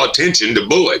to draw attention to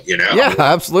Bullet, Yeah,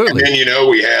 absolutely. And then,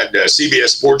 we had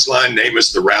CBS Sportsline name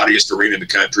us the rowdiest arena in the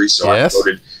country. So I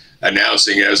started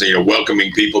announcing as,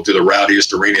 welcoming people to the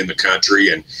rowdiest arena in the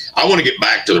country. And I want to get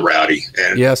back to the rowdy.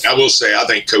 And I will say, I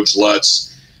think Coach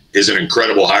Lutz is an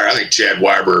incredible hire. I think Chad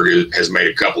Weiberg has made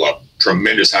a couple of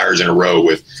tremendous hires in a row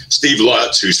with Steve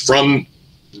Lutz, who's from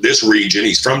this region.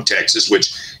 He's from Texas,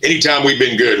 which anytime we've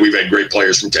been good, we've had great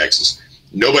players from Texas.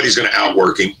 Nobody's going to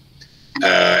outwork him.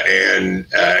 And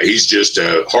he's just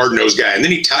a hard-nosed guy. And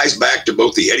then he ties back to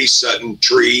both the Eddie Sutton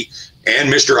tree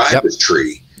and Mr. Ives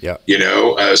tree.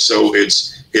 So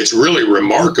it's really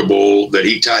remarkable that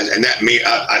he ties, and that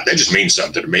just means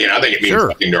something to me, and I think it means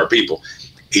something to our people.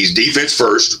 He's defense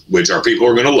first, which our people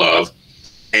are going to love,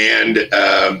 and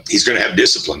he's going to have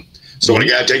discipline. So when a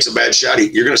guy takes a bad shot,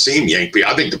 you're going to see him yank people.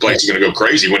 I think the place is going to go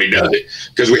crazy when he does it,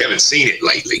 because we haven't seen it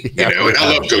lately. And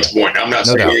I love Coach Boynton. I'm not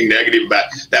saying anything negative about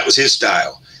that. Was his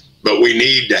style. But we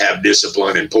need to have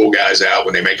discipline and pull guys out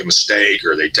when they make a mistake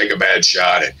or they take a bad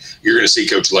shot. And you're going to see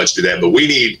Coach Lutz do that. But we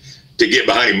need to get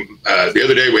behind him. The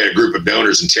other day we had a group of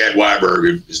donors, and Chad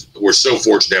Weiberg, we're so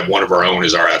fortunate to have one of our own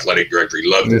as our athletic director. He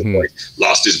loved this place.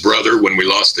 Lost his brother when we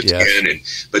lost the 10,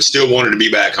 but still wanted to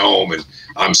be back home. And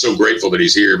I'm so grateful that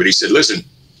he's here. But he said, listen,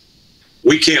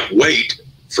 we can't wait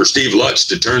for Steve Lutz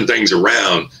to turn things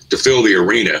around to fill the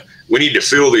arena. We need to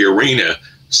fill the arena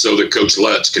so that Coach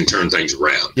Lutz can turn things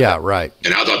around. Yeah, right.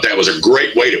 And I thought that was a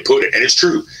great way to put it. And it's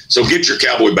true. So get your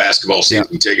Cowboy basketball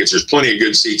season tickets. There's plenty of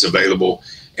good seats available.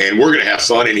 And we're going to have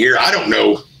fun in here. I don't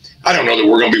know that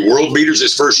we're going to be world beaters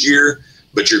this first year,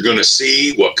 but you're going to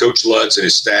see what Coach Lutz and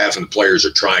his staff and the players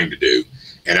are trying to do.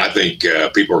 And I think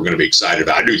people are going to be excited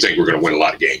about it. I do think we're going to win a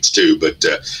lot of games too, but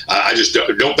I just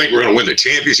don't think we're going to win the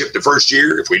championship the first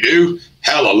year. If we do,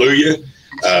 hallelujah.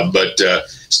 But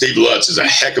Steve Lutz is a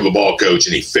heck of a ball coach,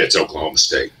 and he fits Oklahoma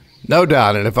State. No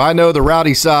doubt. And if I know the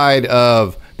rowdy side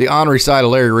of the ornery side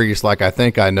of Larry Reece, like I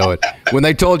think I know it, when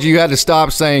they told you had to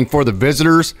stop saying for the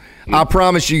visitors, I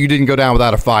promise you didn't go down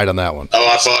without a fight on that one. Oh,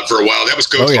 I fought for a while. That was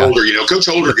Coach Holder. Coach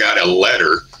Holder got a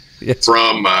letter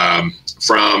from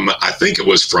I think it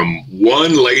was from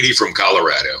one lady from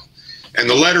Colorado. And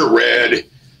the letter read,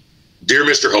 "Dear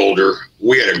Mr. Holder,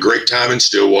 we had a great time in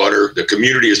Stillwater. The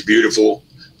community is beautiful.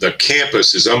 The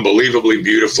campus is unbelievably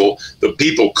beautiful. The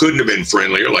people couldn't have been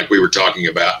friendlier, like we were talking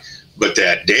about. But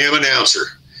that damn announcer,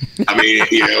 I mean,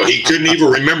 he couldn't even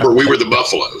remember we were the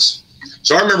Buffaloes."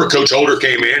 So I remember Coach Holder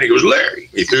came in. He goes, "Larry,"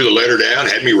 he threw the letter down,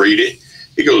 had me read it.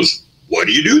 He goes, "Why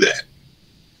do you do that?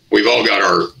 We've all got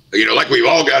our, like we've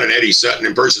all got an Eddie Sutton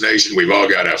impersonation. We've all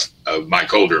got a Mike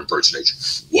Holder impersonation.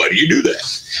 Why do you do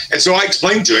that?" And so I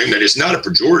explained to him that it's not a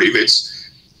pejorative.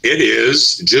 It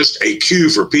is just a cue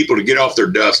for people to get off their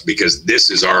duffs, because this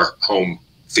is our home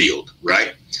field,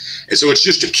 right? And so it's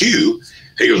just a cue.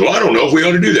 He goes, well, I don't know if we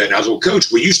ought to do that. And I was, well,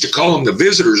 Coach, we used to call them the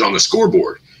visitors on the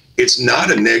scoreboard. It's not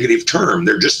a negative term.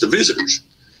 They're just the visitors.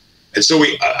 And so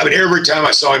every time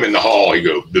I saw him in the hall, he'd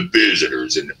go, the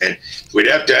visitors. And we'd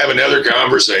have to have another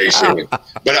conversation.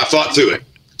 But I fought through it.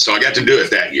 So I got to do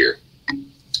it that year.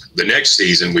 The next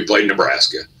season, we played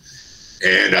Nebraska.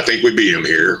 And I think we beat them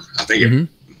here. I think it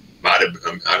might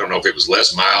have, I don't know if it was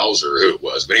Les Miles or who it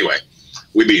was. But anyway,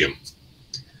 we beat them.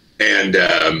 And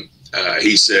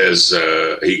he says,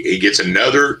 he gets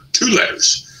another 2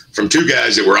 letters from 2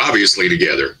 guys that were obviously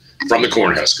together from the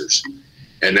Cornhuskers.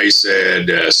 And they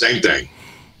said, same thing.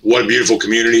 What a beautiful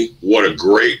community. What a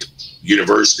great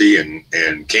university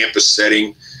and campus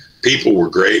setting. People were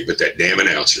great, but that damn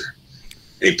announcer.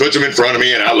 And he puts them in front of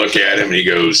me, and I look at him, and he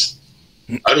goes,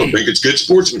 I don't think it's good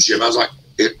sportsmanship. I was like,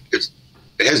 it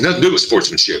has nothing to do with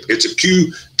sportsmanship. It's a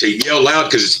cue to yell loud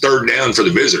because it's 3rd down for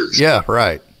the visitors. Yeah,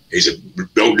 right. He said,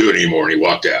 don't do it anymore, and he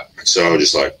walked out. So I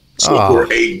was just like,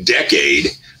 for a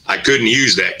decade, I couldn't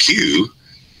use that cue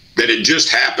that had just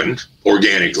happened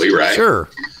organically, right? Sure.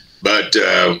 But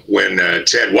when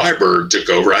Chad Weiberg took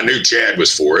over, I knew Chad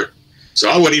was for it. So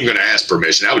I wasn't even going to ask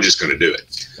permission. I was just going to do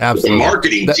it. Absolutely. The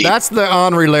marketing team. That's the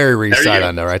Henri Larry Reece side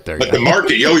I know right there. But the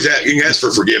market, you can ask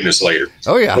for forgiveness later.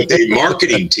 Oh, yeah. But the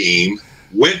marketing team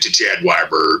went to Chad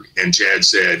Weiberg, and Chad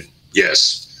said,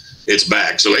 yes, it's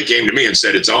back. So they came to me and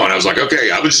said it's on. I was like, okay,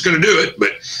 I was just going to do it.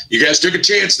 But you guys took a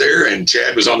chance there, and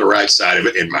Chad was on the right side of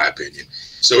it, in my opinion.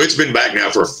 So it's been back now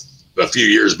for a few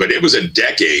years, but it was a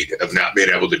decade of not being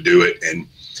able to do it. And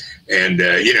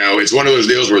it's one of those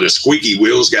deals where the squeaky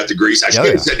wheels got the grease. I should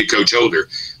have said to Coach Holder,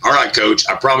 all right, Coach,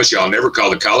 I promise you I'll never call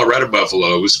the Colorado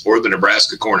Buffaloes or the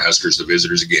Nebraska Cornhuskers the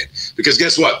visitors again. Because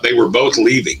guess what? They were both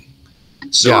leaving.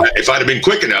 So if I'd have been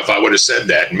quick enough, I would have said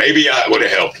that. And maybe I would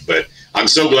have helped. But I'm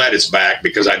so glad it's back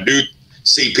because I do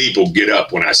see people get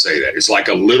up when I say that. It's like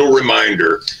a little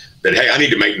reminder that, hey, I need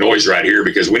to make noise right here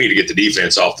because we need to get the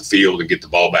defense off the field and get the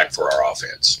ball back for our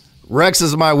offense. Rex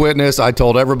is my witness. I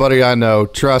told everybody I know,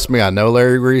 trust me, I know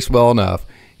Larry Reece well enough.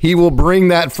 He will bring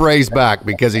that phrase back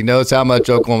because he knows how much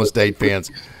Oklahoma State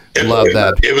fans love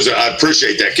that. I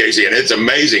appreciate that, Casey, and it's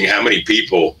amazing how many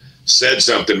people said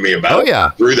something to me about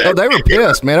through that. Oh, they were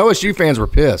pissed, man. OSU fans were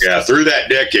pissed. Yeah, through that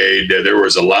decade, there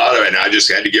was a lot of, and I just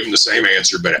had to give them the same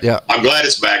answer. But I'm glad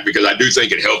it's back because I do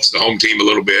think it helps the home team a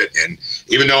little bit. And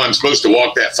even though I'm supposed to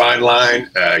walk that fine line,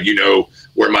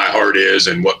 where my heart is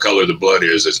and what color the blood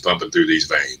is that's pumping through these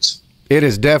veins. It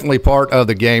is definitely part of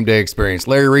the game day experience.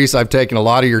 Larry Reece, I've taken a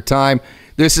lot of your time.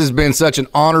 This has been such an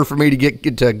honor for me to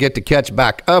get to catch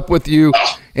back up with you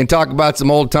and talk about some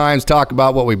old times, talk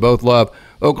about what we both love,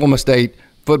 Oklahoma State,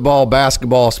 football,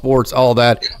 basketball, sports, all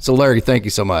that. So, Larry, thank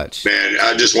you so much. Man,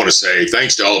 I just want to say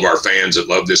thanks to all of our fans that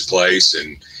love this place.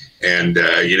 And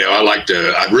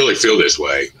I really feel this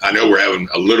way. I know we're having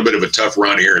a little bit of a tough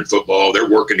run here in football. They're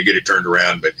working to get it turned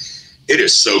around, but it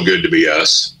is so good to be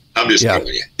us. I'm just telling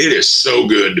you, it is so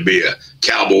good to be a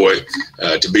Cowboy,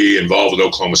 to be involved with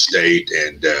Oklahoma State.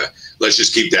 And let's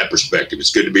just keep that perspective.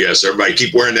 It's good to be us. Everybody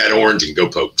keep wearing that orange and go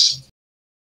Pokes.